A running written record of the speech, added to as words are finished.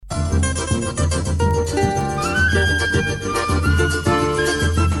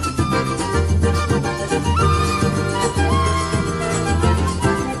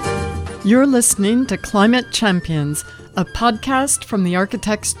You're listening to Climate Champions, a podcast from the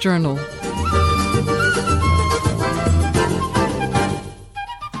Architects Journal.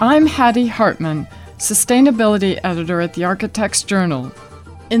 I'm Hattie Hartman, Sustainability Editor at the Architects Journal.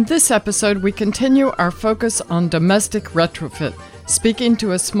 In this episode, we continue our focus on domestic retrofit, speaking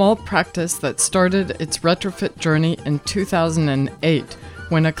to a small practice that started its retrofit journey in 2008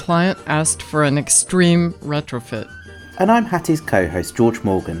 when a client asked for an extreme retrofit. And I'm Hattie's co-host George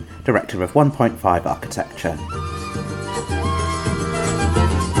Morgan, Director of 1.5 Architecture.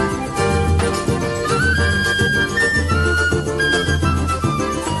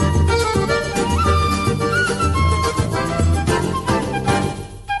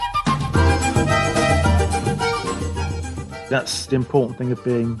 That's the important thing of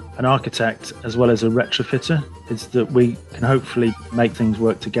being an architect as well as a retrofitter, is that we can hopefully make things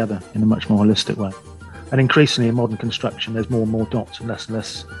work together in a much more holistic way. And increasingly in modern construction, there's more and more dots and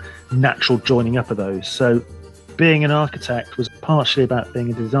less natural joining up of those. So being an architect was partially about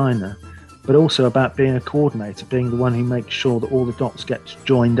being a designer, but also about being a coordinator, being the one who makes sure that all the dots get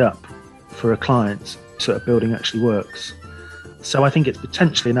joined up for a client so that a building actually works. So I think it's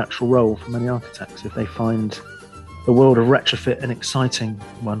potentially a natural role for many architects if they find the world of retrofit an exciting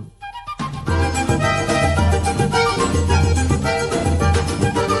one.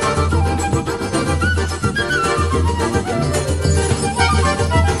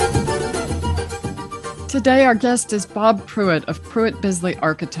 Today, our guest is Bob Pruitt of Pruitt Bisley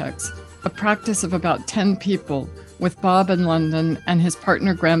Architects, a practice of about 10 people, with Bob in London and his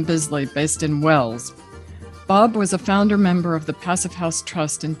partner Graham Bisley based in Wells. Bob was a founder member of the Passive House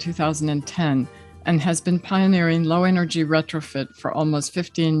Trust in 2010 and has been pioneering low-energy retrofit for almost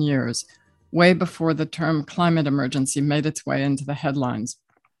 15 years, way before the term climate emergency made its way into the headlines.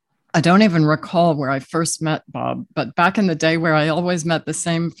 I don't even recall where I first met Bob, but back in the day where I always met the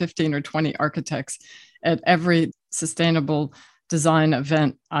same 15 or 20 architects at every sustainable design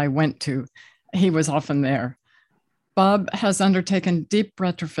event I went to, he was often there. Bob has undertaken deep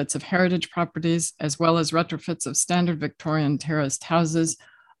retrofits of heritage properties, as well as retrofits of standard Victorian terraced houses,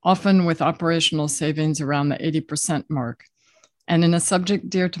 often with operational savings around the 80% mark. And in a subject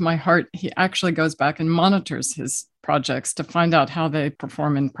dear to my heart, he actually goes back and monitors his projects to find out how they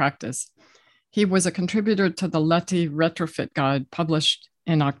perform in practice. He was a contributor to the Leti Retrofit Guide published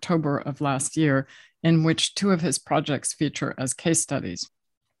in October of last year, in which two of his projects feature as case studies.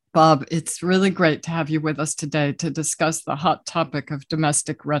 Bob, it's really great to have you with us today to discuss the hot topic of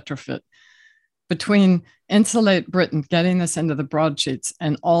domestic retrofit. Between Insulate Britain getting this into the broadsheets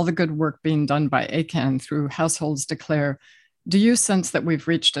and all the good work being done by ACAN through Households Declare, do you sense that we've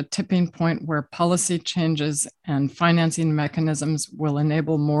reached a tipping point where policy changes and financing mechanisms will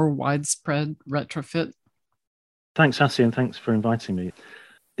enable more widespread retrofit? Thanks, Hattie, and thanks for inviting me.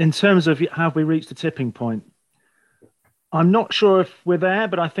 In terms of have we reached a tipping point, I'm not sure if we're there,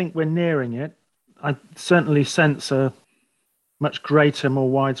 but I think we're nearing it. I certainly sense a much greater, more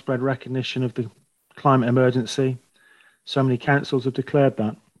widespread recognition of the climate emergency. So many councils have declared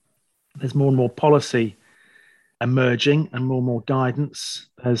that. There's more and more policy emerging and more guidance.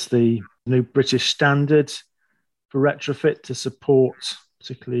 There's the new British standard for retrofit to support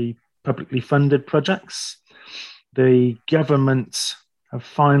particularly publicly funded projects. The government have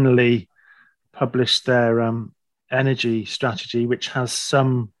finally published their energy strategy, which has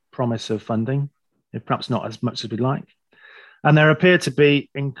some promise of funding, if perhaps not as much as we'd like. And there appear to be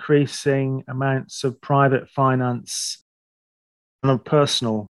increasing amounts of private finance. On a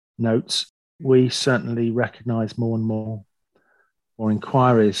personal note, we certainly recognise more and more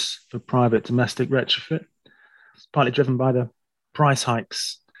inquiries for private domestic retrofit. It's partly driven by the price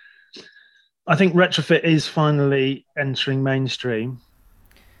hikes. I think retrofit is finally entering mainstream.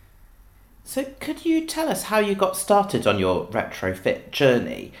 So could you tell us how you got started on your retrofit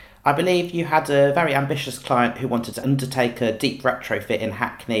journey? I believe you had a very ambitious client who wanted to undertake a deep retrofit in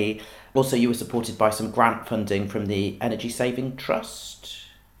Hackney. Also, you were supported by some grant funding from the Energy Saving Trust.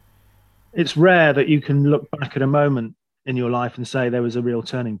 It's rare that you can look back at a moment in your life and say there was a real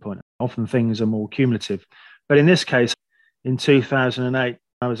turning point. Often things are more cumulative. But in this case, in 2008,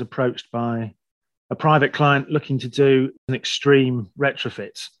 I was approached by a private client looking to do an extreme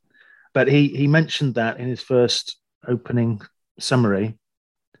retrofit. But he mentioned that in his first opening summary,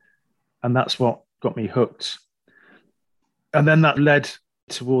 and that's what got me hooked. And then that led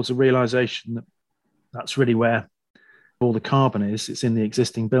towards a realization that that's really where all the carbon is. It's in the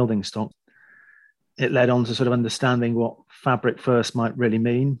existing building stock. It led on to sort of understanding what fabric first might really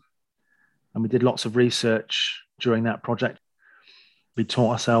mean. And we did lots of research during that project. We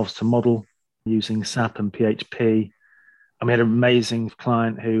taught ourselves to model using SAP and PHP And we had an amazing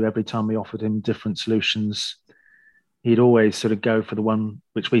client who every time we offered him different solutions, he'd always sort of go for the one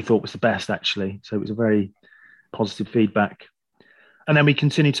which we thought was the best, actually. So it was a very positive feedback. And then we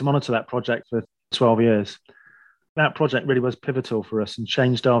continued to monitor that project for 12 years. That project really was pivotal for us and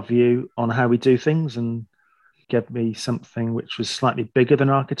changed our view on how we do things and gave me something which was slightly bigger than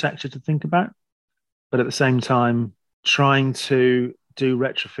architecture to think about. But at the same time, trying to do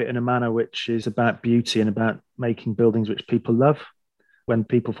retrofit in a manner which is about beauty and about making buildings which people love. When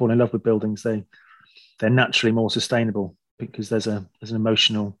people fall in love with buildings, they're naturally more sustainable because there's an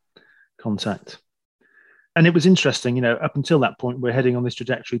emotional contact. And it was interesting, up until that point, we're heading on this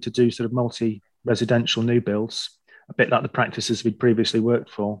trajectory to do sort of multi-residential new builds, a bit like the practices we'd previously worked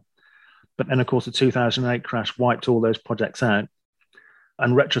for. But then, of course, the 2008 crash wiped all those projects out,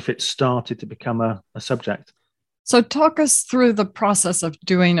 and retrofit started to become a subject. So talk us through the process of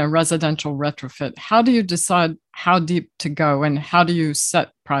doing a residential retrofit. How do you decide how deep to go, and how do you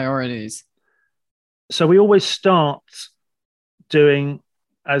set priorities? So we always start doing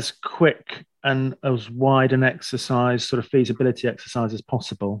as quick and as wide an exercise, sort of feasibility exercise as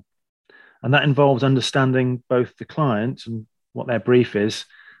possible. And that involves understanding both the client and what their brief is,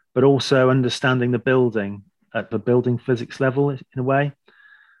 but also understanding the building at the building physics level in a way.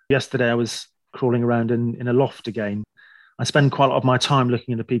 Yesterday, I was crawling around in a loft again. I spend quite a lot of my time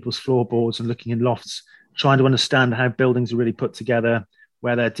looking into people's floorboards and looking in lofts, trying to understand how buildings are really put together,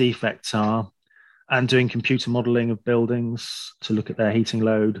 where their defects are, and doing computer modeling of buildings to look at their heating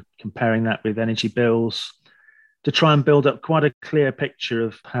load, comparing that with energy bills, to try and build up quite a clear picture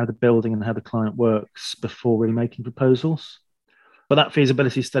of how the building and how the client works before really making proposals. But that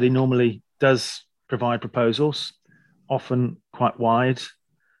feasibility study normally does provide proposals, often quite wide.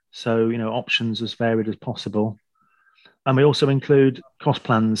 So, options as varied as possible. And we also include cost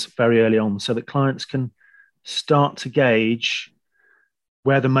plans very early on so that clients can start to gauge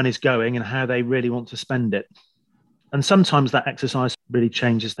where the money's going and how they really want to spend it. And sometimes that exercise really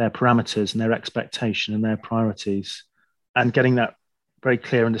changes their parameters and their expectation and their priorities. And getting that very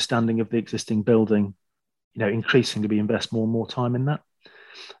clear understanding of the existing building, increasingly we invest more and more time in that.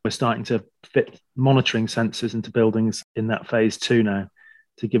 We're starting to fit monitoring sensors into buildings in that phase 2 now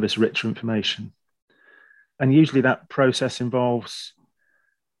to give us richer information. And usually that process involves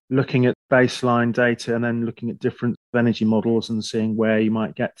looking at baseline data and then looking at different energy models and seeing where you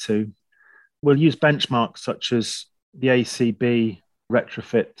might get to. We'll use benchmarks such as the ACB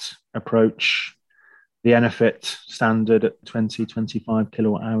retrofit approach, the Enefit standard at 25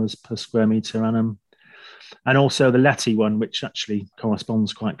 kilowatt hours per square metre annum, and also the LETI one, which actually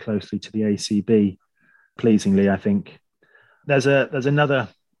corresponds quite closely to the ACB, pleasingly, I think. There's another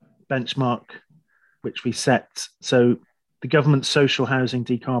benchmark which we set. So the government social housing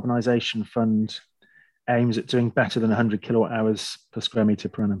decarbonisation fund aims at doing better than 100 kilowatt hours per square metre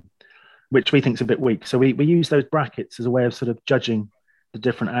per annum, which we think is a bit weak. So we use those brackets as a way of sort of judging the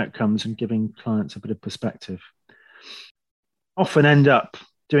different outcomes and giving clients a bit of perspective. Often end up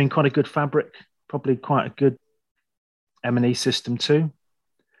doing quite a good fabric, probably quite a good M&E system too.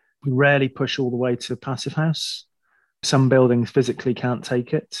 We rarely push all the way to passive house. Some buildings physically can't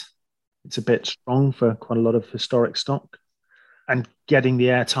take it. It's a bit strong for quite a lot of historic stock. And getting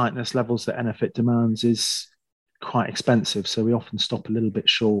the air tightness levels that Enefit demands is quite expensive. So we often stop a little bit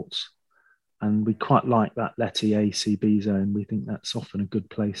short. And we quite like that LETI ACB zone. We think that's often a good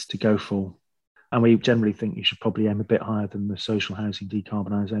place to go for. And we generally think you should probably aim a bit higher than the Social Housing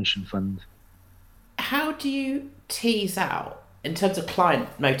Decarbonisation Fund. How do you tease out, in terms of client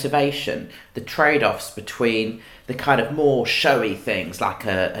motivation, the trade-offs between the kind of more showy things like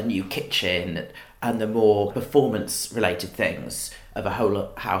a new kitchen and the more performance-related things of a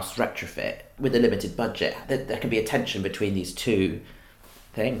whole house retrofit with a limited budget? There can be a tension between these two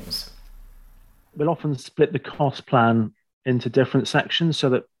things. We'll often split the cost plan into different sections so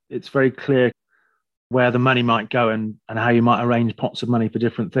that it's very clear where the money might go and how you might arrange pots of money for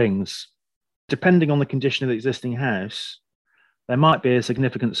different things. Depending on the condition of the existing house, there might be a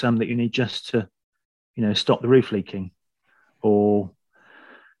significant sum that you need just to, stop the roof leaking or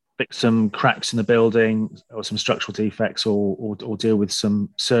fix some cracks in the building or some structural defects or deal with some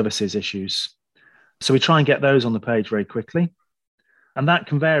services issues. So we try and get those on the page very quickly. And that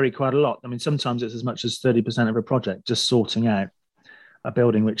can vary quite a lot. I mean, sometimes it's as much as 30% of a project, just sorting out a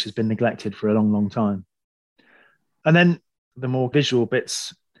building which has been neglected for a long, long time. And then the more visual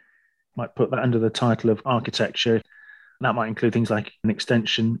bits might put that under the title of architecture. That might include things like an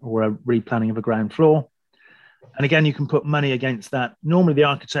extension or a replanning of a ground floor. And again, you can put money against that. Normally, the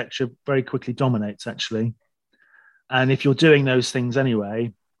architecture very quickly dominates, actually. And if you're doing those things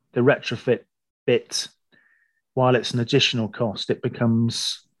anyway, the retrofit bit while it's an additional cost, it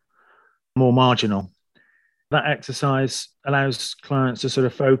becomes more marginal. That exercise allows clients to sort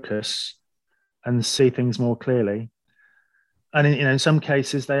of focus and see things more clearly. And in some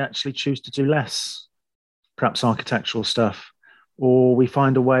cases, they actually choose to do less, perhaps architectural stuff, or we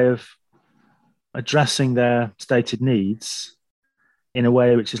find a way of addressing their stated needs in a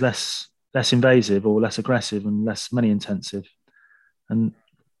way which is less invasive or less aggressive and less money intensive. And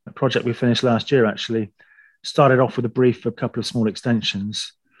a project we finished last year actually started off with a brief for a couple of small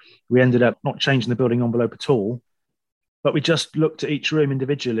extensions. We ended up not changing the building envelope at all, but we just looked at each room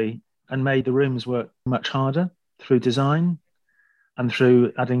individually and made the rooms work much harder through design and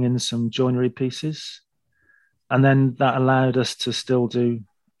through adding in some joinery pieces. And then that allowed us to still do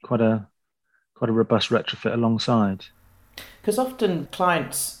quite a robust retrofit alongside. Because often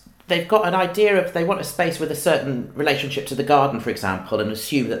clients, they've got an idea of, they want a space with a certain relationship to the garden, for example, and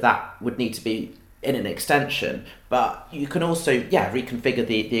assume that would need to be in an extension. But you can also, reconfigure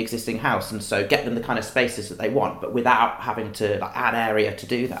the existing house, and so get them the kind of spaces that they want, but without having to add area to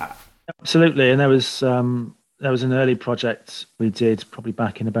do that. Absolutely. And there was an early project we did probably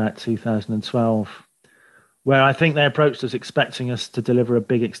back in about 2012, where I think they approached us expecting us to deliver a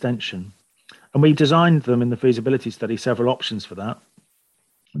big extension. And we designed them in the feasibility study several options for that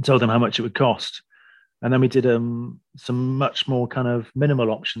and told them how much it would cost. And then we did some much more kind of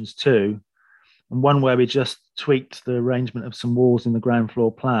minimal options too. And one where we just tweaked the arrangement of some walls in the ground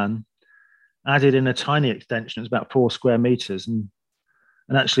floor plan, added in a tiny extension. It was about 4 square meters. And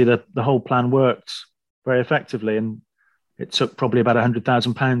actually the whole plan worked very effectively. And it took probably about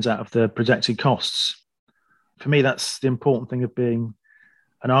 £100,000 out of the projected costs. For me, that's the important thing of being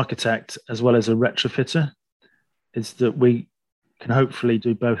an architect as well as a retrofitter, is that we can hopefully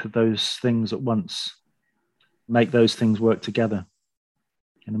do both of those things at once, make those things work together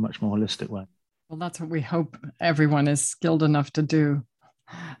in a much more holistic way. Well, that's what we hope everyone is skilled enough to do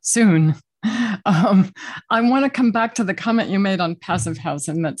soon. I want to come back to the comment you made on passive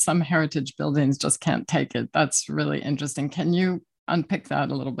housing, that some heritage buildings just can't take it. That's really interesting. Can you unpick that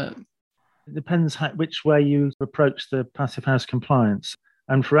a little bit? It depends which way you approach the passive house compliance.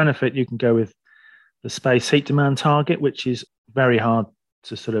 And for Enefit, you can go with the space heat demand target, which is very hard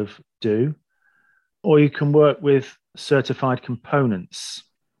to sort of do, or you can work with certified components.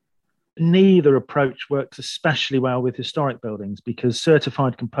 Neither approach works especially well with historic buildings, because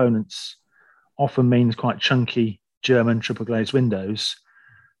certified components often means quite chunky German triple glazed windows,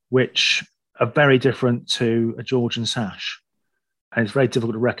 which are very different to a Georgian sash. And it's very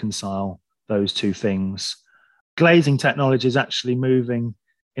difficult to reconcile those two things. Glazing technology is actually moving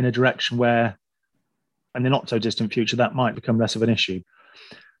in a direction where, in the not so distant future, that might become less of an issue.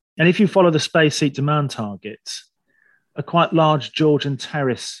 And if you follow the space heat demand targets, a quite large Georgian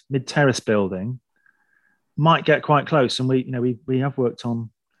terrace, mid-terrace building might get quite close. And we have worked on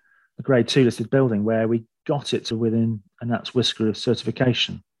a grade 2 listed building where we got it to within a Nats whisker of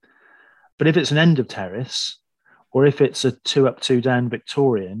certification. But if it's an end of terrace, or if it's a 2 up, 2 down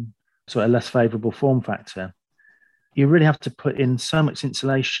Victorian, so a less favourable form factor, you really have to put in so much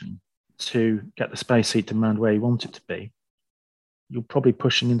insulation to get the space heat demand where you want it to be. You're probably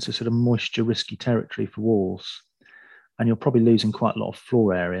pushing into sort of moisture risky territory for walls, and you're probably losing quite a lot of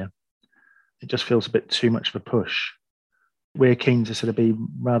floor area. It just feels a bit too much of a push. We're keen to sort of be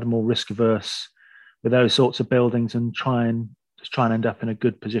rather more risk averse with those sorts of buildings and try and end up in a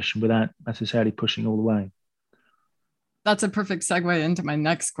good position without necessarily pushing all the way. That's a perfect segue into my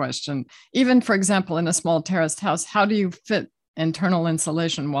next question. Even, for example, in a small terraced house, how do you fit internal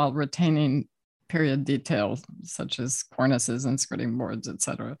insulation while retaining period details such as cornices and skirting boards,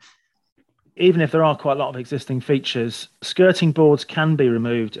 etc.? Even if there are quite a lot of existing features, skirting boards can be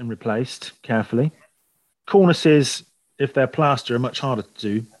removed and replaced carefully. Cornices, if they're plaster, are much harder to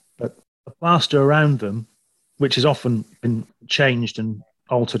do, but the plaster around them, which has often been changed and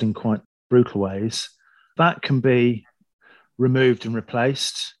altered in quite brutal ways, that can be removed and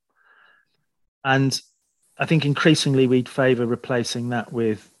replaced. And I think increasingly we'd favour replacing that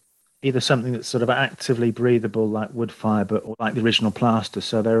with either something that's sort of actively breathable like wood fibre or like the original plaster.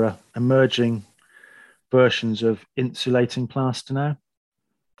 So there are emerging versions of insulating plaster now,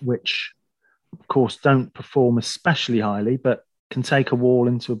 which of course don't perform especially highly, but can take a wall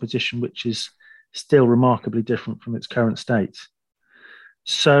into a position which is still remarkably different from its current state.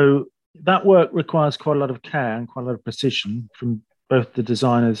 So that work requires quite a lot of care and quite a lot of precision from both the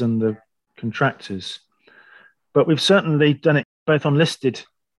designers and the contractors. But we've certainly done it both on listed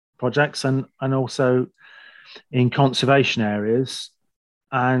projects and also in conservation areas.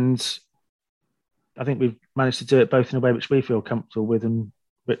 And I think we've managed to do it both in a way which we feel comfortable with and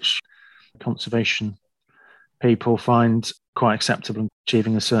which conservation people find quite acceptable and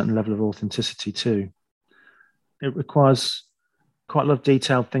achieving a certain level of authenticity too. It requires quite a lot of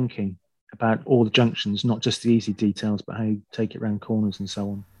detailed thinking about all the junctions, not just the easy details, but how you take it around corners and so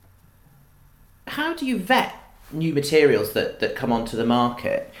on. How do you vet new materials that come onto the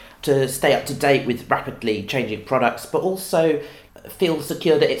market to stay up to date with rapidly changing products, but also feel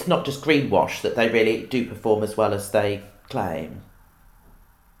secure that it's not just greenwash, that they really do perform as well as they claim?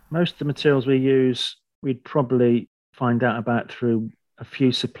 Most of the materials we use, we'd probably find out about through a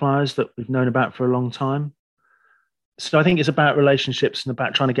few suppliers that we've known about for a long time. So I think it's about relationships and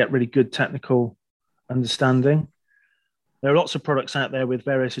about trying to get really good technical understanding. There are lots of products out there with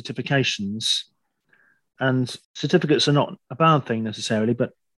various certifications, and certificates are not a bad thing necessarily,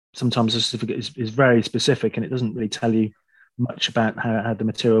 but sometimes a certificate is very specific and it doesn't really tell you much about how the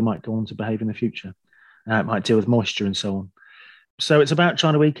material might go on to behave in the future, how it might deal with moisture and so on. So it's about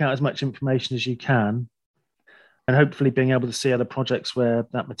trying to eke out as much information as you can and hopefully being able to see other projects where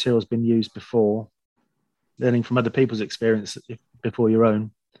that material has been used before, learning from other people's experience before your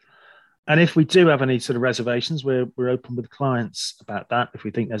own. And if we do have any sort of reservations, we're open with clients about that if we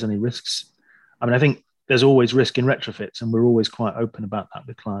think there's any risks. I mean, I think there's always risk in retrofits, and we're always quite open about that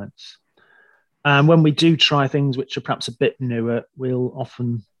with clients. And when we do try things which are perhaps a bit newer, we'll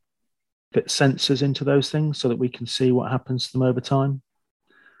often fit sensors into those things so that we can see what happens to them over time.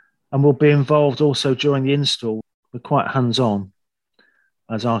 And we'll be involved also during the install. We're quite hands-on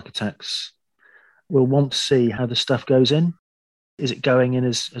as architects. We'll want to see how the stuff goes in. Is it going in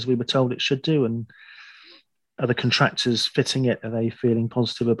as we were told it should do? And are the contractors fitting it? Are they feeling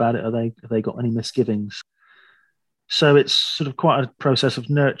positive about it? Have they got any misgivings? So it's sort of quite a process of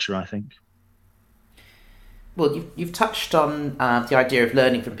nurture, I think. Well, you've touched on the idea of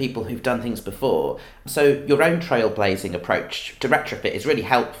learning from people who've done things before. So your own trailblazing approach to retrofit is really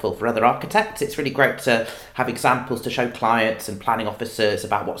helpful for other architects. It's really great to have examples to show clients and planning officers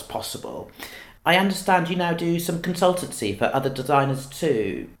about what's possible. I understand you now do some consultancy for other designers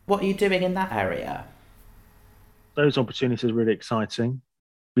too. What are you doing in that area? Those opportunities are really exciting.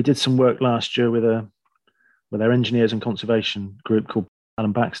 We did some work last year with our engineers and conservation group called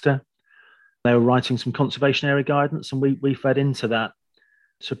Alan Baxter. They were writing some conservation area guidance, and we fed into that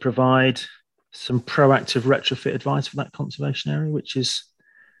to provide some proactive retrofit advice for that conservation area, which is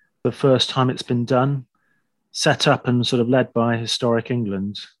the first time it's been done, set up and sort of led by Historic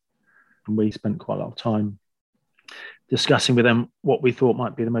England. And we spent quite a lot of time discussing with them what we thought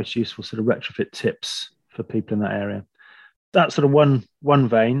might be the most useful sort of retrofit tips for people in that area. That's sort of one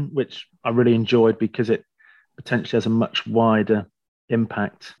vein, which I really enjoyed because it potentially has a much wider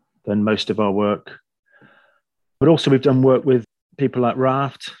impact than most of our work. But also we've done work with people like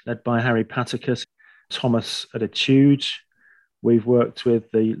Raft, led by Harry Paticus, Thomas at Etude. We've worked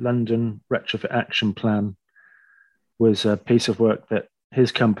with the London Retrofit Action Plan, was a piece of work that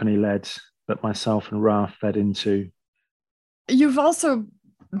his company led, but myself and Raft fed into. You've also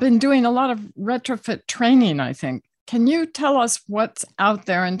been doing a lot of retrofit training, I think. Can you tell us what's out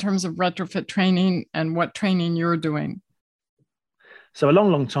there in terms of retrofit training and what training you're doing? So a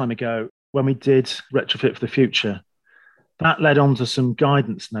long, long time ago, when we did Retrofit for the Future, that led on to some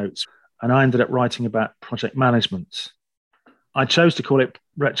guidance notes, and I ended up writing about project management. I chose to call it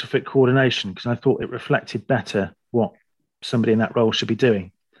retrofit coordination because I thought it reflected better what somebody in that role should be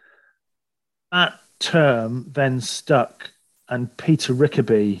doing. That term then stuck, and Peter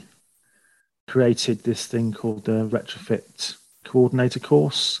Rickaby created this thing called the Retrofit Coordinator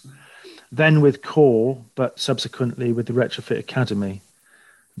course, then with CORE, but subsequently with the Retrofit Academy.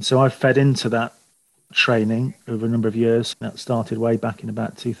 And so I've fed into that training over a number of years. That started way back in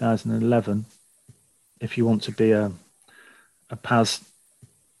about 2011. If you want to be a PAS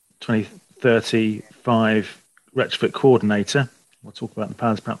 2035 retrofit coordinator, we'll talk about the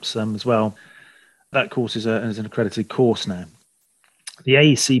PAS perhaps as well. That course is an accredited course now. The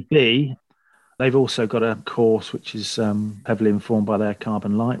AECB, they've also got a course which is heavily informed by their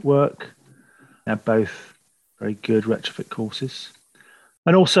carbon light work. They're both very good retrofit courses.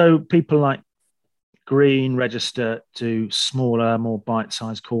 And also people like Green Register do smaller, more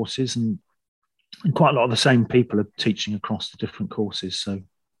bite-sized courses, and quite a lot of the same people are teaching across the different courses. So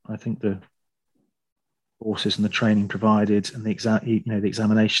I think the courses and the training provided and the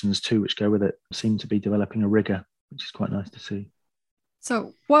examinations too, which go with it, seem to be developing a rigor, which is quite nice to see.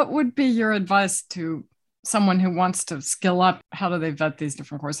 So what would be your advice to someone who wants to skill up? How do they vet these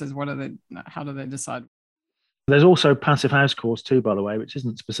different courses? How do they decide? There's also Passive House course too, by the way, which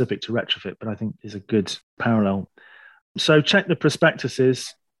isn't specific to retrofit, but I think is a good parallel. So check the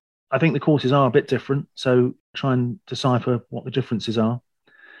prospectuses. I think the courses are a bit different, so try and decipher what the differences are.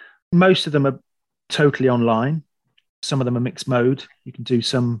 Most of them are totally online. Some of them are mixed mode. You can do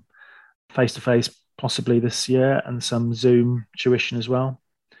some face-to-face possibly this year and some Zoom tuition as well.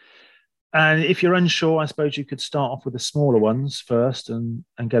 And if you're unsure, I suppose you could start off with the smaller ones first and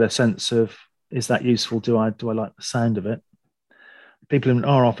get a sense of, is that useful? Do I like the sound of it? People in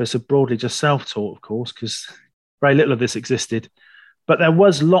our office are broadly just self-taught, of course, because very little of this existed. But there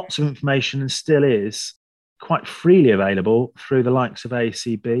was lots of information and still is quite freely available through the likes of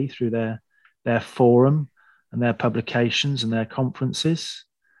ACB, through their forum and their publications and their conferences.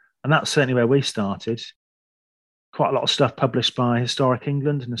 And that's certainly where we started. Quite a lot of stuff published by Historic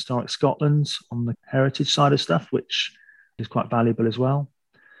England and Historic Scotland on the heritage side of stuff, which is quite valuable as well.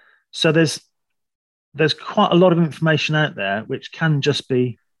 So there's quite a lot of information out there which can just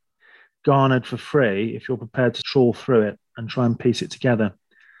be garnered for free if you're prepared to trawl through it and try and piece it together.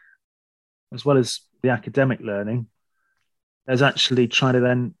 As well as the academic learning, there's actually trying to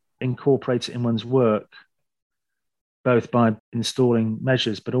then incorporate it in one's work, both by installing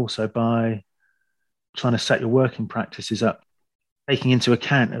measures, but also by trying to set your working practices up, taking into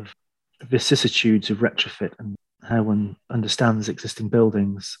account of vicissitudes of retrofit and how one understands existing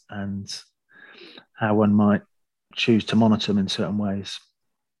buildings and how one might choose to monitor them in certain ways.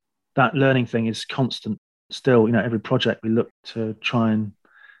 That learning thing is constant. Still, every project we look to try and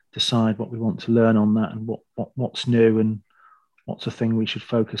decide what we want to learn on that and what's new and what's a thing we should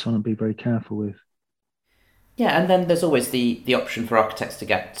focus on and be very careful with. Yeah, and then there's always the option for architects to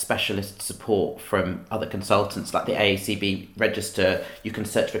get specialist support from other consultants, like the AACB register. You can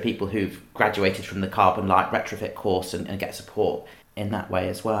search for people who've graduated from the Carbon Light retrofit course and get support in that way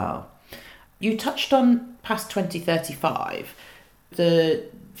as well. You touched on past 2035, the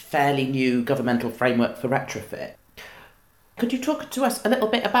fairly new governmental framework for retrofit. Could you talk to us a little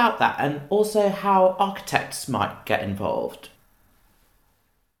bit about that and also how architects might get involved?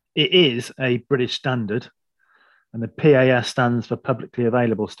 It is a British standard, and the PAS stands for Publicly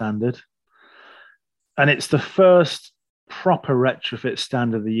Available Standard. And it's the first proper retrofit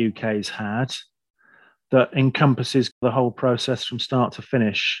standard the UK's had that encompasses the whole process from start to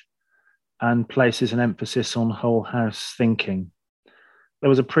finish and places an emphasis on whole house thinking. There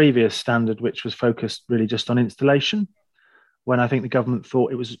was a previous standard which was focused really just on installation, when I think the government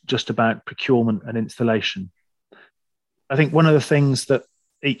thought it was just about procurement and installation. I think one of the things that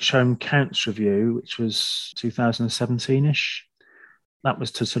Each Home Counts review, which was 2017-ish, that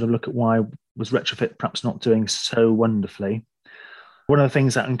was to sort of look at why was retrofit perhaps not doing so wonderfully. One of the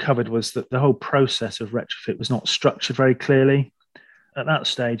things that uncovered was that the whole process of retrofit was not structured very clearly. At that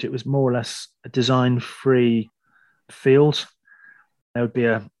stage, it was more or less a design-free field. There would be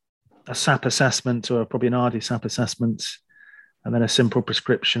a SAP assessment or probably an RDSAP assessment, and then a simple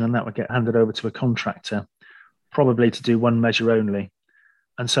prescription, and that would get handed over to a contractor, probably to do one measure only.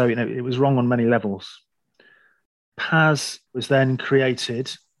 And so, it was wrong on many levels. PAS was then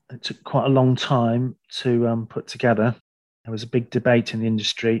created. It took quite a long time to put together. There was a big debate in the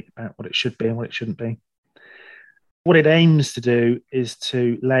industry about what it should be and what it shouldn't be. What it aims to do is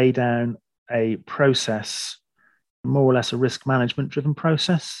to lay down a process, more or less a risk management driven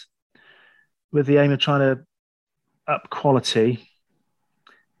process, with the aim of trying to up quality,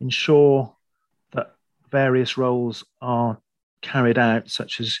 ensure that various roles are carried out,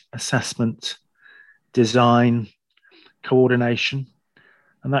 such as assessment, design, coordination.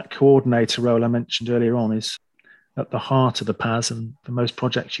 And that coordinator role I mentioned earlier on is at the heart of the PAS. And for most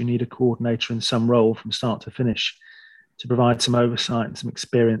projects, you need a coordinator in some role from start to finish to provide some oversight and some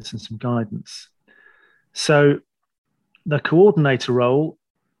experience and some guidance. So the coordinator role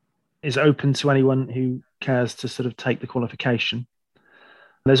is open to anyone who cares to sort of take the qualification.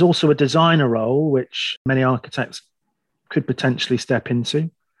 There's also a designer role, which many architects could potentially step into.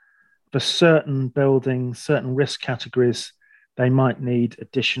 For certain buildings, certain risk categories, they might need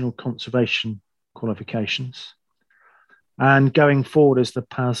additional conservation qualifications. And going forward, as the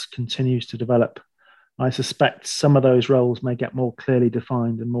PAS continues to develop, I suspect some of those roles may get more clearly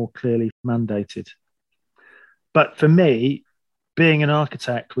defined and more clearly mandated. But for me, being an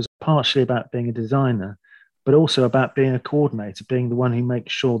architect was partially about being a designer, but also about being a coordinator, being the one who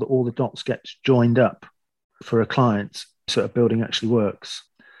makes sure that all the dots get joined up for a client so a building actually works.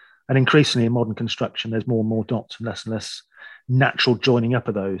 And increasingly in modern construction, there's more and more dots and less natural joining up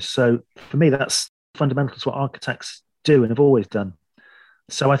of those. So for me, that's fundamental to what architects do and have always done.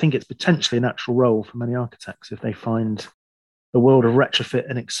 So I think it's potentially a natural role for many architects if they find the world of retrofit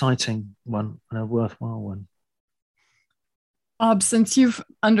an exciting one and a worthwhile one. Bob, since you've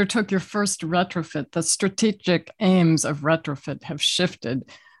undertook your first retrofit, the strategic aims of retrofit have shifted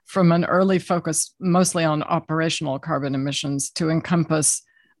from an early focus mostly on operational carbon emissions to encompass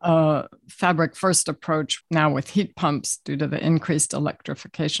a fabric first approach now with heat pumps due to the increased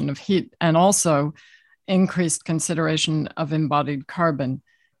electrification of heat and also increased consideration of embodied carbon.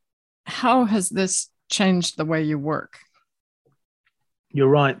 How has this changed the way you work? You're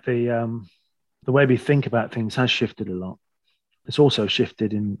right. The way we think about things has shifted a lot. It's also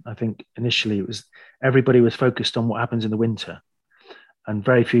shifted in, I think initially it was everybody was focused on what happens in the winter and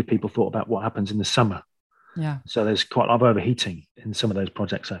very few people thought about what happens in the summer. Yeah. So there's quite a lot of overheating in some of those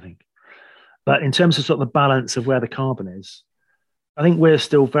projects, I think. But in terms of sort of the balance of where the carbon is, I think we're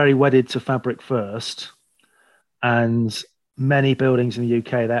still very wedded to fabric first. And many buildings in the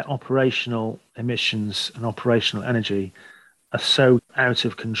UK, their operational emissions and operational energy are so out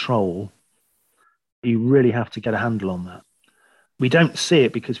of control, you really have to get a handle on that. We don't see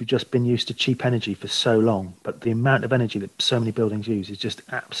it because we've just been used to cheap energy for so long, but the amount of energy that so many buildings use is just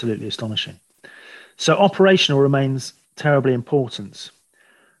absolutely astonishing. So operational remains terribly important.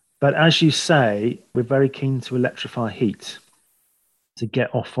 But as you say, we're very keen to electrify heat to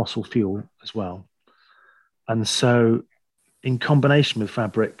get off fossil fuel as well. And so in combination with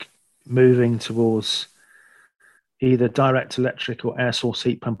fabric, moving towards either direct electric or air source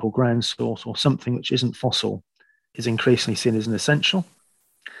heat pump or ground source or something which isn't fossil is increasingly seen as an essential.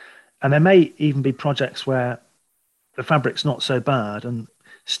 And there may even be projects where the fabric's not so bad and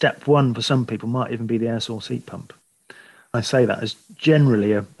step one for some people might even be the air source heat pump. I say that as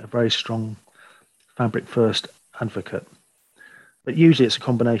generally a very strong fabric first advocate. But usually it's a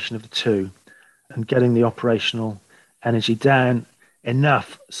combination of the two and getting the operational energy down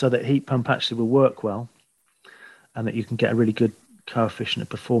enough so that heat pump actually will work well and that you can get a really good coefficient of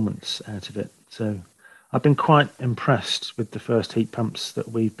performance out of it. So I've been quite impressed with the first heat pumps that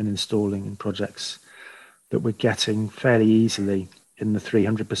we've been installing in projects that we're getting fairly easily in the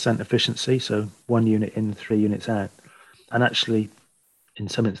 300% efficiency. So 1 unit in, 3 units out, and actually in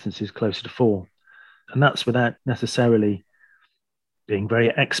some instances closer to 4. And that's without necessarily being very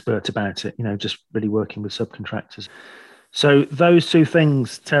expert about it, just really working with subcontractors. So those two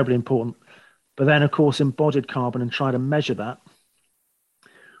things, terribly important. But then, of course, embodied carbon and try to measure that,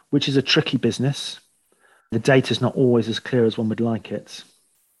 which is a tricky business. The data is not always as clear as one would like it,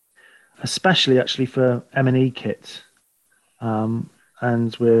 especially actually for M&E kit.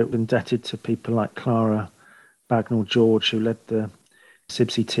 And we're indebted to people like Clara Bagnall-George, who led the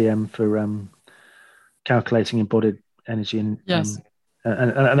CIBSE TM for calculating embodied energy. And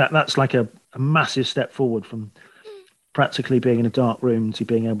that's like a massive step forward from practically being in a dark room to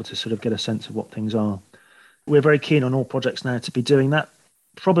being able to sort of get a sense of what things are. We're very keen on all projects now to be doing that,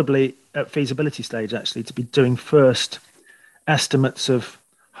 probably at feasibility stage, actually, to be doing first estimates of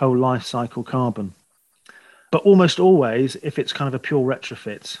whole life cycle carbon. But almost always, if it's kind of a pure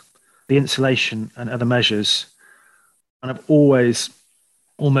retrofit, the insulation and other measures kind of always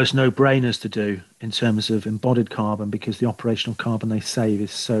almost no-brainers to do in terms of embodied carbon because the operational carbon they save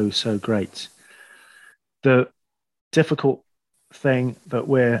is so great. The difficult thing that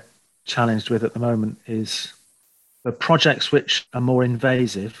we're challenged with at the moment is the projects which are more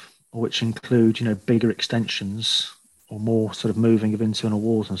invasive or which include, bigger extensions or more sort of moving of internal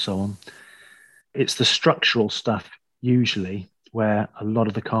walls and so on. It's the structural stuff usually where a lot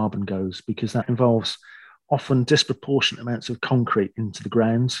of the carbon goes because that involves often disproportionate amounts of concrete into the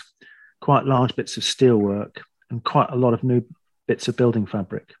ground, quite large bits of steelwork, and quite a lot of new bits of building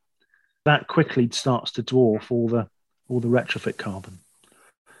fabric. That quickly starts to dwarf all the retrofit carbon.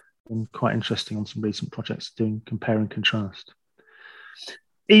 And quite interesting on some recent projects doing compare and contrast.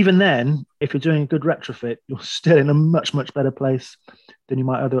 Even then, if you're doing a good retrofit, you're still in a much better place than you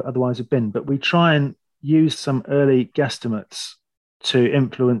might otherwise have been. But we try and use some early guesstimates to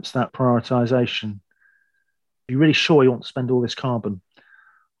influence that prioritization. You're really sure you want to spend all this carbon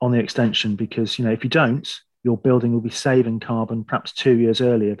on the extension because, if you don't, your building will be saving carbon perhaps 2 years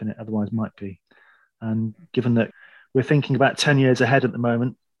earlier than it otherwise might be. And given that we're thinking about 10 years ahead at the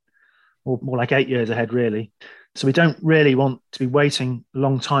moment, or more like 8 years ahead, really. So we don't really want to be waiting a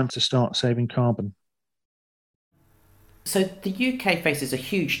long time to start saving carbon. So the UK faces a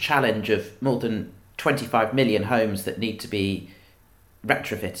huge challenge of more than 25 million homes that need to be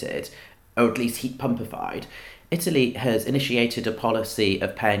retrofitted, or at least heat pumpified. Italy has initiated a policy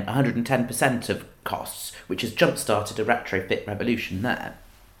of paying 110% of costs, which has jump-started a retrofit revolution there.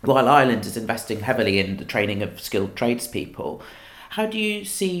 While Ireland is investing heavily in the training of skilled tradespeople, how do you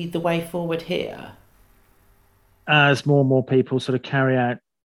see the way forward here? As more and more people sort of carry out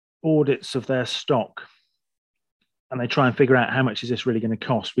audits of their stock and they try and figure out how much is this really going to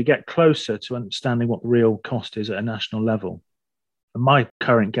cost, we get closer to understanding what the real cost is at a national level. And my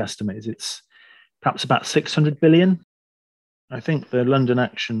current guesstimate is it's perhaps about 600 billion. I think the London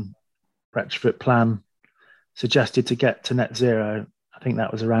Action retrofit plan suggested to get to net zero, I think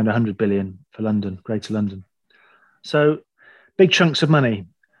that was around 100 billion for London, Greater London. So big chunks of money.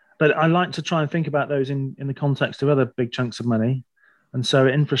 But I like to try and think about those in the context of other big chunks of money. And so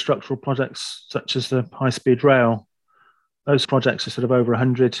infrastructural projects such as the high-speed rail, those projects are sort of over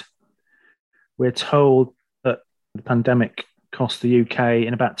 100. We're told that the pandemic cost the UK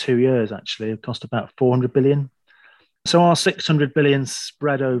in about 2 years, actually, it cost about 400 billion. So our 600 billion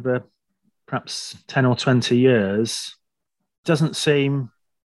spread over perhaps 10 or 20 years doesn't seem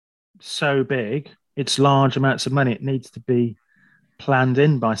so big. It's large amounts of money. It needs to be planned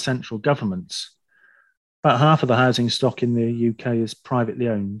in by central governments. About half of the housing stock in the UK is privately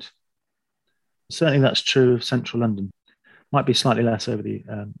owned. Certainly that's true of central London. Might be slightly less over the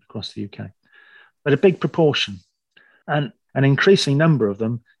across the UK. But a big proportion. And an increasing number of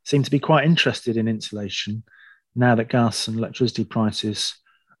them seem to be quite interested in insulation now that gas and electricity prices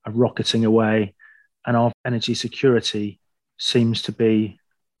are rocketing away and our energy security seems to be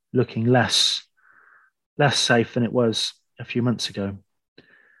looking less safe than it was a few months ago.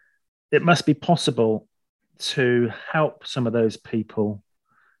 It must be possible to help some of those people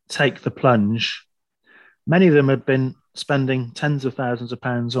take the plunge. Many of them have been spending tens of thousands of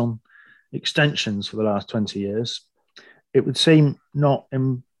pounds on extensions for the last 20 years. It would seem not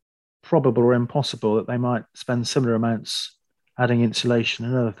improbable or impossible that they might spend similar amounts adding insulation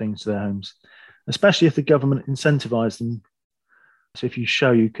and other things to their homes, especially if the government incentivised them. So if you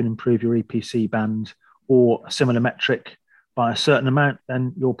show you can improve your EPC band or a similar metric by a certain amount,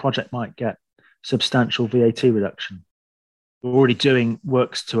 then your project might get substantial VAT reduction. We're already doing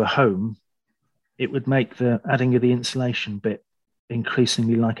works to a home. It would make the adding of the insulation bit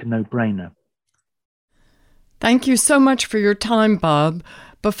increasingly like a no-brainer. Thank you so much for your time, Bob.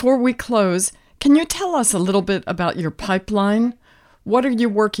 Before we close, can you tell us a little bit about your pipeline? What are you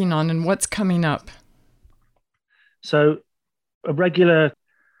working on and what's coming up? So a regular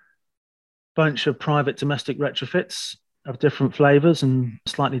bunch of private domestic retrofits of different flavours and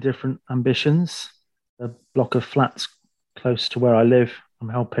slightly different ambitions. A block of flats close to where I live, I'm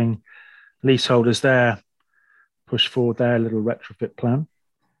helping leaseholders there push forward their little retrofit plan.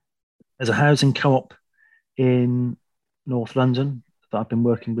 There's a housing co-op in North London that I've been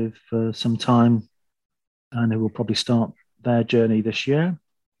working with for some time and who will probably start their journey this year.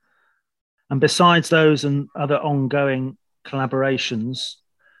 And besides those and other ongoing collaborations,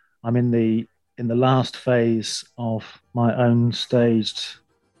 I'm in the last phase of my own staged,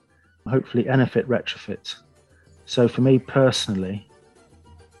 hopefully Enefit retrofit. So for me personally,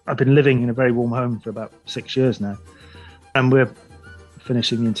 I've been living in a very warm home for about 6 years now, and we're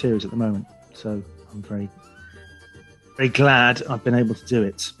finishing the interiors at the moment. So I'm very, very glad I've been able to do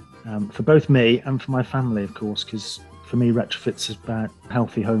it for both me and for my family, of course, because for me, retrofits is about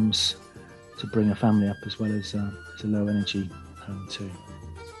healthy homes to bring a family up as well as a low energy home too.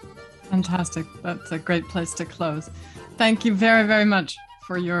 Fantastic. That's a great place to close. Thank you very, very much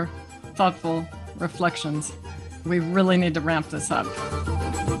for your thoughtful reflections. We really need to ramp this up.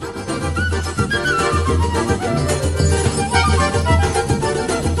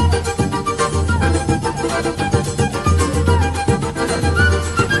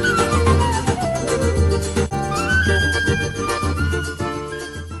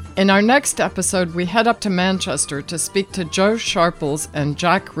 In our next episode, we head up to Manchester to speak to Joe Sharples and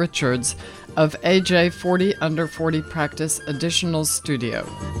Jack Richards of AJ 40 Under 40 Practice Additional Studio.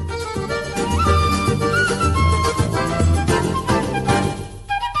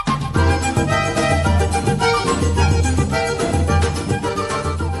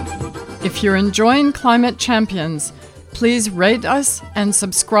 If you're enjoying Climate Champions, please rate us and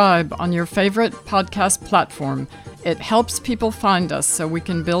subscribe on your favorite podcast platform. It helps people find us so we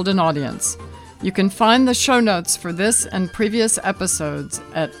can build an audience. You can find the show notes for this and previous episodes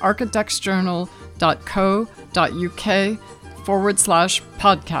at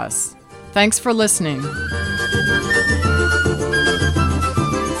architectsjournal.co.uk/podcasts. Thanks for listening.